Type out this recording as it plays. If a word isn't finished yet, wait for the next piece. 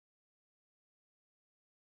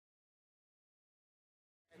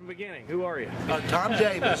From the beginning, who are you? Tom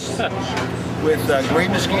Davis with Green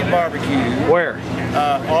Mesquite Barbecue. Where?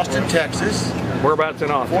 Austin, Texas. Whereabouts in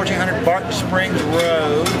Austin? 1400 Barton Springs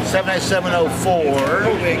Road, 78704.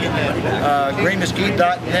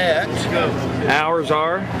 GreenMesquite.net. Hours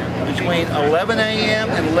are? Between 11 a.m.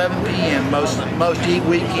 and 11 p.m. most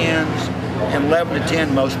weekends, and 11 to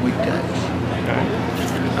 10 most weekdays.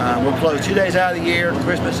 Okay. We're closed 2 days out of the year,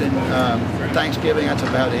 Christmas and Thanksgiving. That's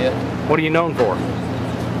about it. What are you known for?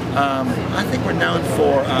 I think we're known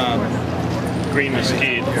for Green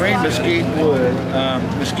Mesquite. Green Mesquite wood,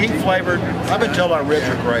 mesquite flavored. I've been told our ribs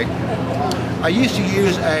are great. I used to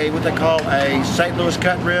use what they call a St. Louis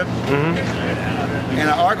cut rib, and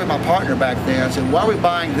I argued with my partner back then. I said, "Why are we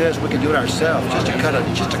buying this? We can do it ourselves. Just a cut.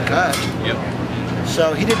 Just a cut." Yep.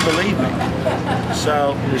 So he didn't believe me.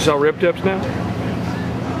 So you sell rib tips now?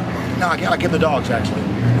 No, I give the dogs actually.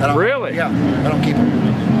 Really? Yeah, I don't keep them.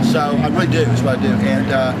 So I really do. That's what I do. And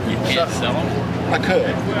you can't sell them. I could.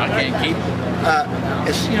 I can't keep them.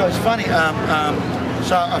 It's funny.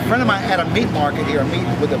 So a friend of mine had a meat market here, a meat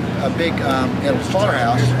with a big at a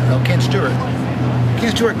slaughterhouse. Ken Stewart. Ken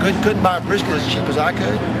Stewart couldn't buy a brisket as cheap as I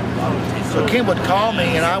could. So Ken would call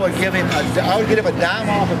me, and I would get him a dime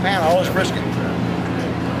off a pound, all his brisket.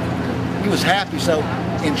 He was happy. So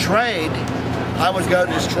in trade, I would go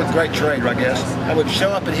to this great trade, I guess. I would show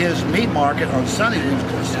up at his meat market on Sunday.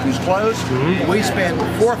 He was closed. We'd spend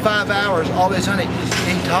 4 or 5 hours all day Sunday.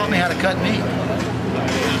 And he taught me how to cut meat.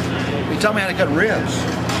 He taught me how to cut ribs.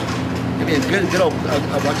 Give me a good old,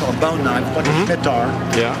 what I call a bone knife, like a scimitar.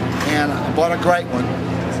 Yeah. And I bought a great one.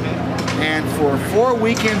 And for 4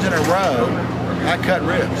 weekends in a row, I cut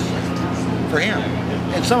ribs for him,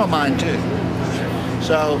 and some of mine too.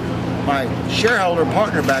 So my shareholder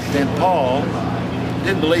partner back then, Paul,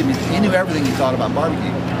 didn't believe me. He knew everything he thought about barbecue.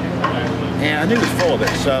 And I knew he was full of it,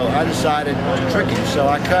 so I decided to trick him. So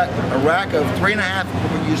I cut a rack of 3.5,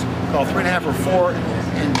 what we used to call 3.5 or 4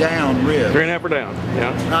 and down ribs. 3.5 or down,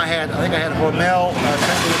 yeah. And I think I had Hormel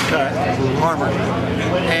St. Louis cut, armor.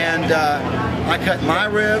 And I cut my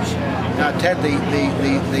ribs, and I had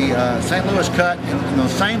the St. Louis cut in the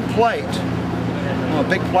same plate, on a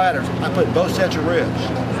big platter. I put both sets of ribs.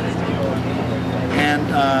 And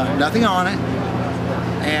nothing on it,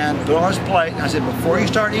 and put it on his plate. And I said, before you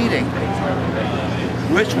start eating,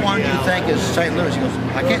 which one do you think is St. Louis? He goes,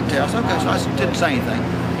 I can't tell. So, okay, so I didn't say anything.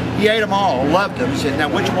 He ate them all, loved them. He said, now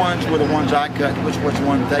which ones were the ones I cut, which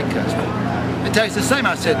ones they cut? It tastes the same.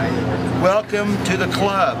 I said, welcome to the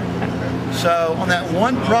club. So on that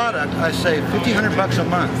one product, I saved $1,500 a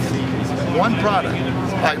month. One product.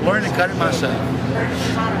 I learned to cut it myself.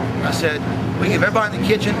 I said, we give everybody in the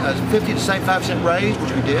kitchen a 50 to 75-cent raise,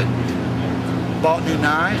 which we did. Bought new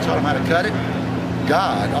knives, taught them how to cut it.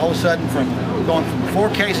 God, all of a sudden, from going from 4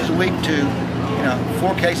 cases a week to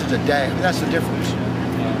 4 cases a day. I mean, that's the difference.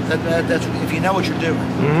 That's if you know what you're doing.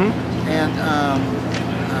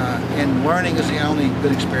 And learning is the only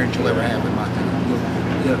good experience you'll ever have, in my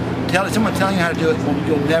opinion. Someone telling you how to do it,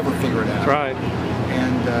 you'll never figure it out. Right.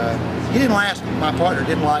 And he didn't last. My partner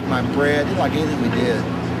didn't like my bread. Didn't like anything we did.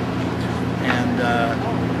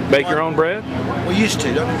 And make your own bread? We used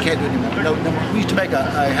to. Can't do it anymore. No, we used to make a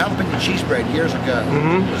jalapeno cheese bread years ago.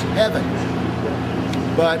 It was heaven.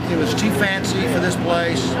 But it was too fancy for this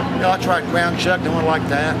place. I tried ground chuck. No one liked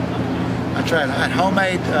that. I had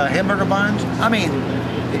homemade hamburger buns. I mean,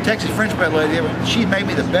 the Texas French bread lady, she made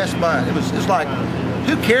me the best bun. It was like,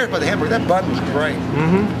 who cares about the hamburger? That bun was great.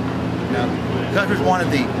 Customers wanted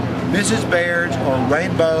the Mrs. Baird's or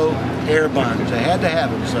Rainbow Air buns. They had to have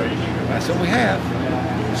them. So that's what we have.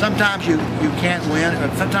 Sometimes you can't win.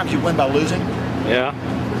 Sometimes you win by losing. Yeah.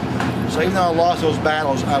 So even though I lost those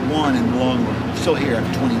battles, I won in the long run. I'm still here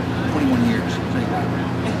after 21 years.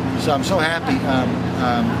 So I'm so happy.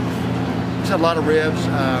 It's a lot of ribs.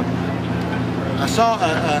 I saw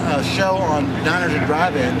a show on Diners and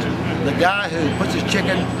Drive-Ins. The guy who puts his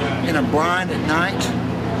chicken in a brine at night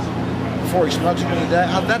before he smokes it during the day.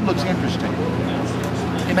 That looks interesting.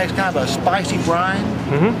 He makes kind of a spicy brine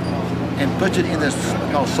and puts it in this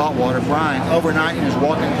called saltwater brine overnight in his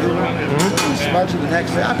walk-in cooler and smokes it the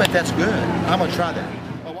next day. I bet that's good. I'm going to try that.